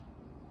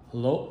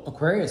Hello,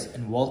 Aquarius,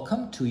 and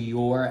welcome to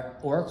your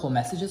Oracle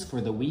messages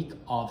for the week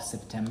of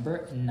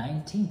September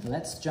 19th.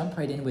 Let's jump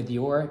right in with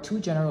your two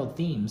general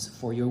themes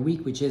for your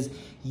week, which is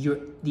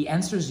the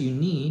answers you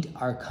need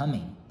are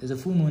coming. There's a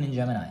full moon in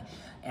Gemini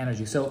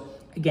energy. So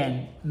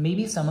again,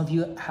 maybe some of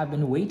you have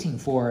been waiting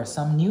for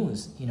some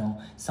news,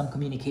 some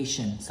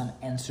communication, some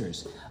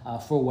answers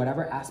for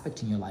whatever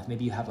aspect in your life.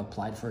 Maybe you have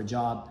applied for a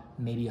job.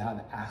 Maybe you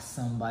have asked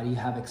somebody, you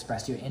have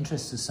expressed your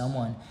interest to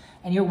someone,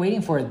 and you're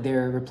waiting for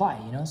their reply,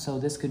 So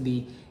this could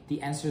be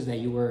the answers that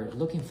you were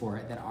looking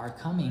for that are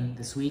coming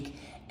this week.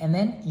 And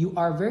then you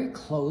are very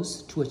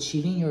close to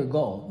achieving your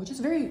goal, which is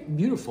very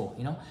beautiful,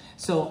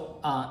 So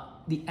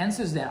the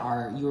answers that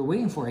you were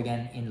waiting for,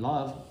 again, in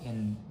love,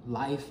 in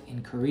life,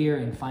 in career,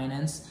 in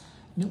finance,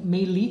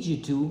 may lead you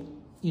to,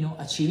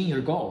 achieving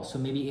your goal. So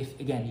maybe if,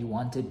 again, you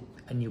wanted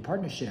a new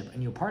partnership, a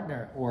new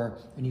partner, or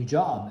a new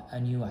job, a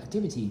new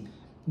activity,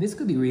 this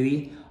could be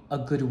really a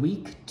good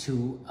week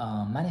to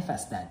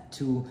manifest that,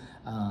 to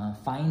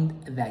find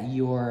that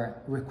your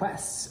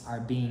requests are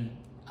being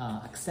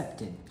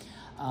accepted.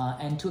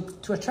 And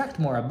to attract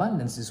more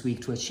abundance this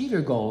week, to achieve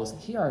your goals,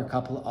 here are a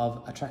couple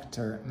of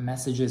attractor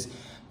messages.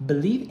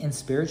 Believe in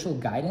spiritual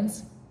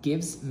guidance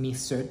gives me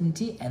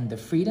certainty and the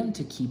freedom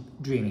to keep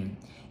dreaming,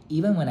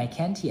 even when I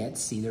can't yet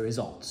see the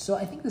results. So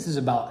I think this is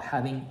about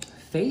having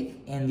faith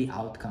in the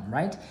outcome,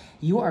 right?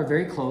 You are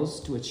very close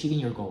to achieving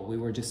your goal. We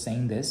were just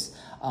saying this.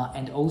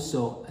 And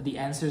also the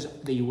answers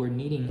that you were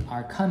needing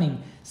are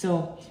coming.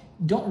 So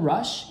don't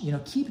rush,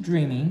 keep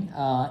dreaming.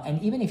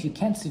 And even if you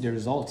can't see the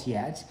result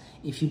yet,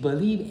 if you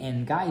believe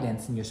in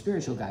guidance, in your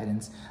spiritual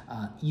guidance,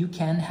 you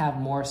can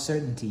have more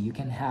certainty. You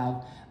can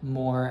have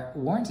more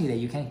warranty that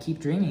you can keep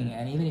dreaming.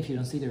 And even if you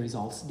don't see the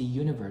results, the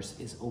universe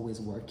is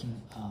always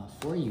working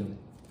for you.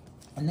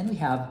 And then we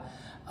have,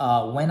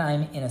 when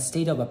I'm in a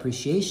state of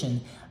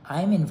appreciation,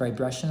 I'm in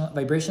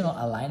vibrational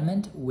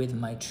alignment with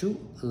my true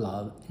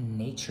love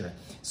nature.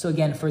 So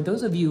again, for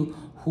those of you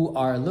who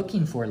are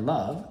looking for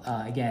love,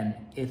 again,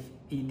 if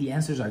the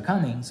answers are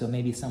coming, so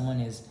maybe someone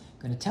is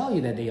going to tell you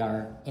that they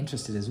are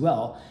interested as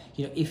well.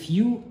 If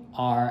you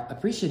are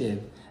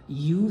appreciative,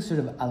 you sort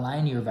of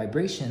align your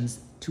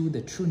vibrations to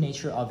the true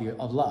nature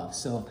of love.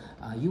 So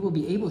you will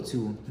be able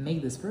to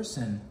make this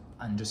person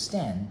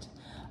understand,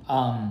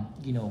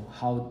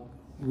 how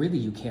really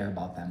you care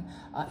about them.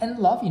 And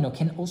love,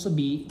 can also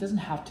be, doesn't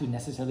have to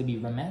necessarily be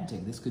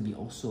romantic. This could be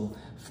also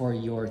for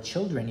your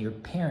children, your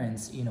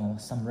parents,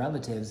 some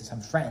relatives, some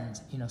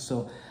friends,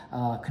 so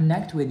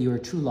connect with your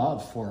true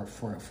love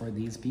for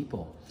these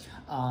people.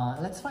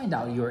 Let's find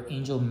out your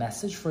angel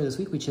message for this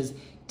week, which is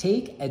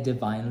take a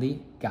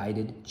divinely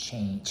guided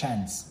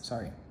chance.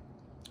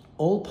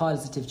 All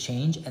positive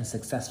change and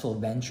successful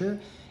venture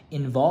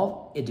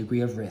involve a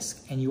degree of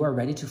risk, and you are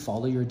ready to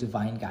follow your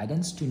divine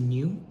guidance to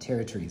new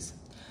territories.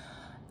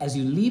 As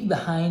you leave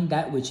behind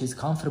that which is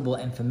comfortable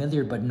and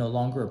familiar but no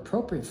longer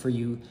appropriate for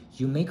you,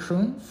 you make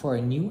room for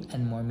a new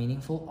and more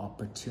meaningful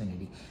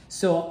opportunity.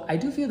 So I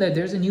do feel that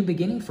there's a new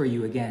beginning for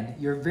you again.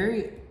 You're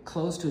very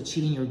close to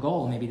achieving your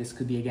goal. Maybe this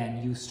could be,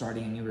 again, you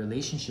starting a new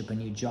relationship, a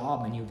new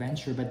job, a new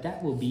venture, but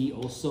that will be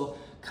also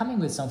coming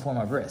with some form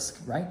of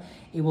risk, right?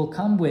 It will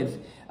come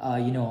with,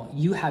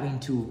 you having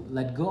to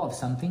let go of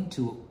something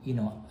to,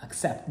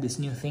 accept this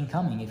new thing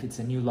coming. If it's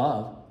a new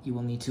love, you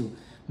will need to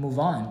move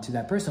on to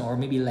that person, or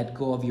maybe let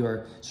go of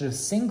your sort of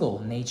single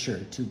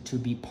nature to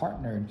be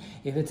partnered.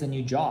 If it's a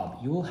new job,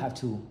 you will have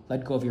to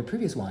let go of your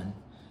previous one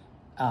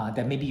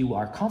that maybe you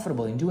are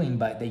comfortable in doing,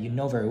 but that you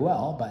know very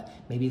well, but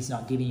maybe it's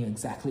not giving you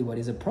exactly what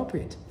is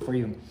appropriate for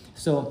you.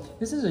 So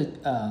this is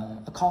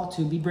a call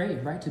to be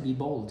brave, right? To be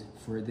bold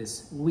for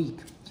this week.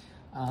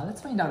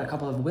 Let's find out a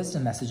couple of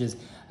wisdom messages.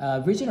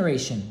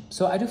 Regeneration.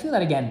 So I do feel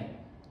that, again,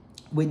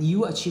 with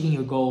you achieving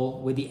your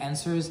goal, with the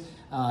answers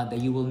that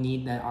you will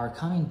need that are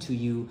coming to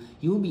you,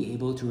 you will be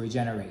able to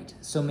regenerate.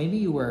 So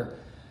maybe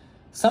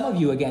some of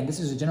you, again, this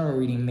is a general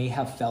reading, may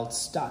have felt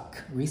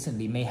stuck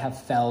recently, may have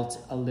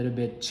felt a little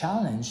bit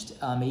challenged,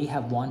 may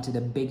have wanted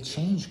a big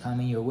change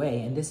coming your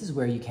way. And this is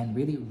where you can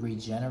really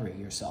regenerate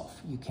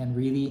yourself. You can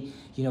really,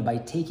 by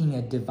taking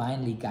a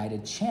divinely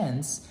guided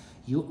chance,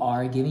 you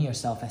are giving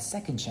yourself a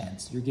second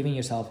chance. You're giving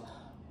yourself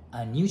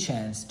a new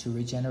chance to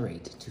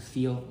regenerate, to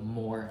feel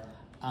more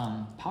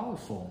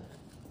powerful.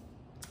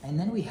 And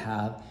then we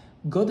have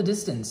go the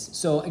distance.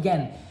 So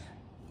again,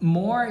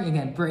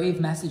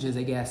 brave messages,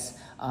 I guess.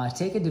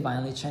 Take a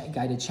divinely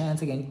guided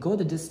chance. Again, go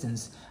the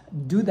distance.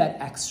 Go that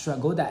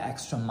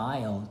extra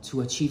mile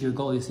to achieve your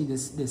goal. You see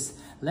this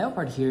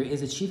leopard here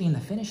is achieving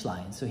the finish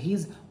line. So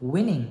he's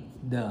winning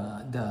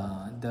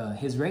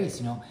his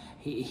race,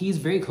 He's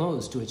very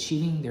close to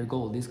achieving their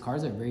goal. These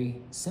cards are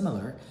very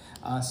similar.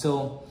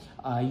 So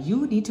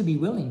you need to be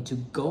willing to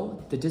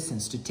go the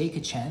distance, to take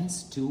a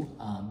chance to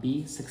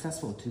be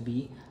successful, to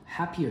be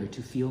happier,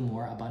 to feel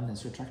more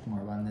abundance, to attract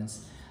more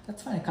abundance.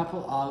 Let's find a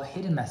couple of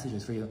hidden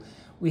messages for you.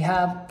 We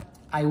have,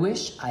 I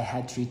wish I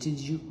had treated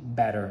you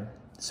better.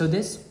 So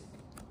this,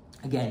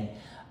 again,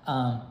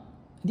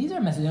 these are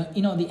messages,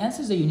 the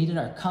answers that you needed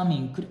are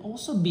coming. Could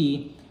also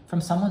be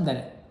from someone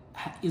that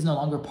is no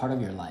longer part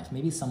of your life.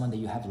 Maybe someone that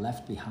you have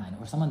left behind,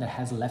 or someone that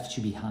has left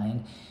you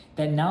behind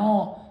that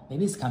now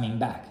maybe is coming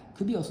back.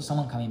 Could be also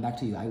someone coming back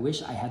to you. I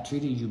wish I had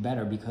treated you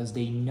better, because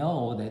they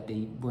know that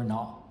they were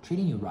not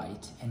treating you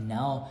right. And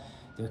now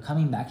they're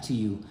coming back to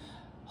you,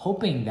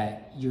 hoping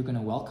that you're going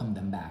to welcome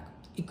them back.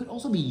 It could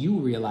also be you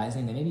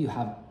realizing that maybe you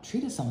have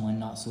treated someone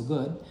not so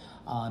good.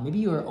 Maybe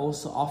you're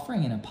also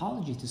offering an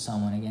apology to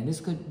someone. Again, this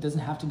doesn't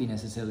have to be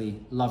necessarily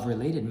love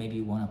related. Maybe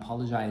you want to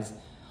apologize,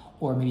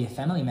 or maybe a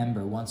family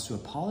member wants to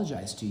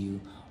apologize to you,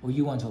 or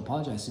you want to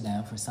apologize to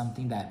them for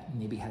something that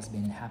maybe has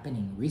been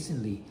happening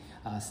recently,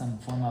 some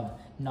form of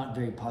not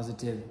very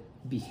positive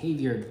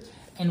behavior.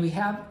 And we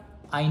have,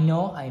 I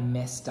know I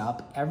messed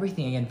up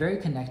everything. Again, very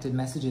connected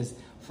messages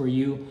for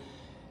you.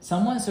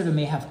 Someone sort of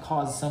may have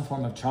caused some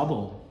form of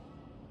trouble,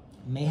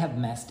 may have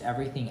messed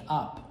everything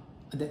up.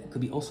 That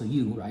could be also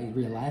you, right?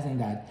 Realizing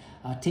that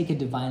take a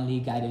divinely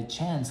guided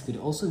chance could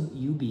also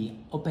you be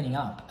opening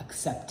up,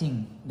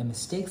 accepting the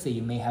mistakes that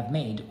you may have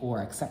made,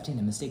 or accepting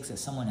the mistakes that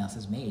someone else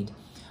has made.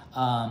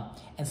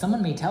 And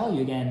someone may tell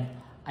you again,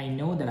 I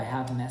know that I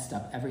have messed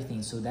up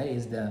everything. So that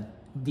is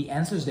the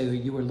answers that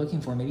you were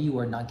looking for. Maybe you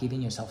were not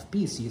giving yourself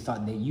peace. You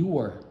thought that you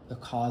were the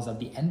cause of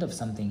the end of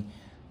something,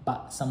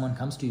 but someone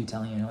comes to you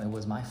telling you, no, it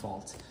was my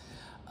fault.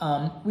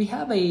 We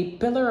have a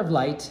pillar of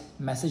light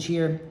message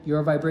here.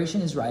 Your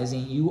vibration is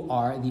rising. You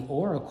are the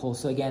oracle.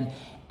 So again,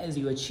 as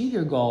you achieve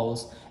your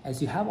goals, as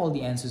you have all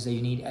the answers that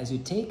you need, as you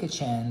take a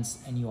chance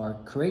and you are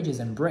courageous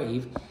and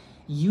brave,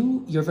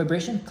 your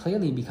vibration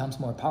clearly becomes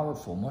more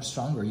powerful, more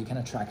stronger. You can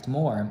attract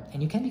more,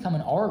 and you can become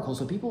an oracle.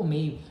 So people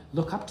may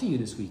look up to you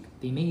this week.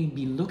 They may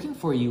be looking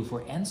for you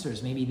for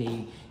answers.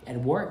 Maybe at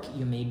work,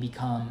 you may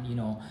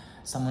become,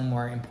 someone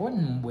more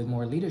important with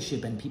more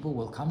leadership, and people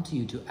will come to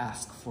you to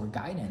ask for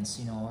guidance,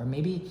 or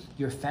maybe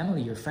your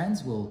family, your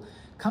friends will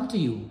come to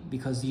you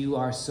because you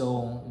are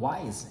so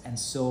wise and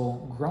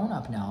so grown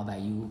up now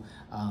that you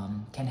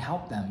can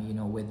help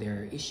them, with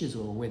their issues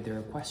or with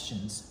their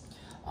questions.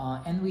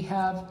 And we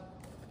have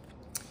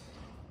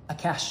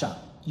Akasha.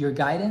 Your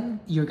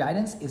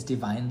guidance is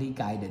divinely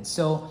guided.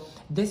 So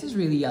this is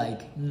really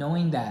like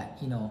knowing that,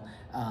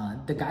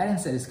 the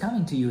guidance that is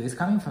coming to you is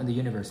coming from the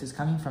universe, is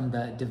coming from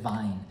the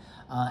divine.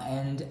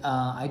 And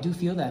I do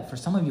feel that for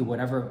some of you,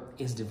 whatever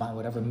is divine,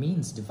 whatever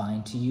means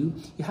divine to you,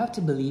 you have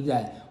to believe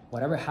that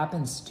whatever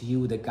happens to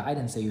you, the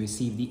guidance that you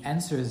receive, the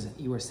answers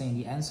you are saying,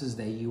 the answers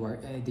that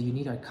you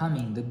need are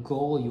coming, the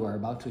goal you are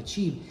about to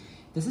achieve,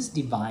 this is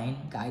divine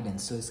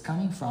guidance. So it's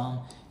coming from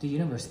the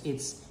universe.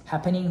 It's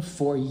happening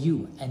for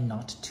you and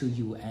not to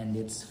you, and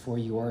it's for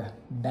your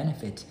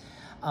benefit.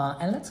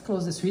 And let's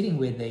close this reading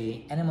with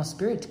a animal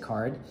spirit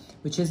card,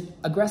 which is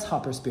a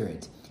grasshopper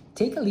spirit.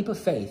 Take a leap of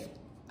faith.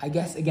 I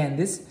guess, again,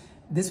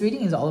 this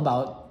reading is all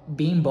about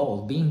being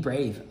bold, being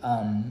brave,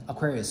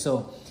 Aquarius.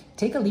 So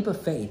take a leap of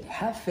faith.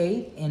 Have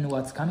faith in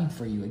what's coming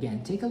for you.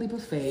 Again, take a leap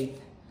of faith.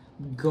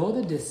 Go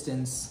the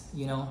distance,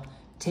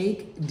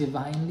 take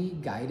divinely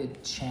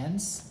guided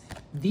chance.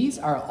 These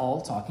are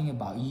all talking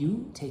about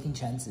you taking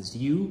chances,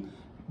 you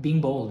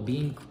being bold,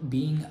 being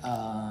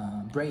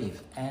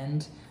brave,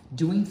 and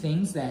doing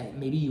things that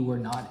maybe you were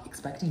not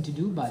expecting to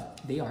do, but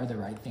they are the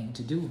right thing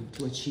to do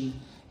to achieve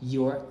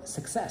your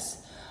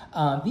success.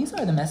 These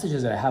are the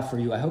messages that I have for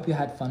you. I hope you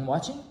had fun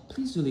watching.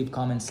 Please do leave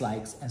comments,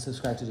 likes, and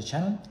subscribe to the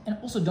channel. And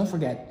also don't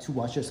forget to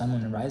watch your Sun,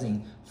 Moon, and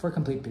Rising for a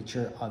complete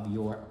picture of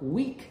your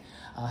week.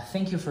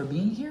 Thank you for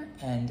being here,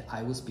 and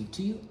I will speak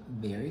to you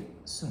very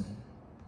soon.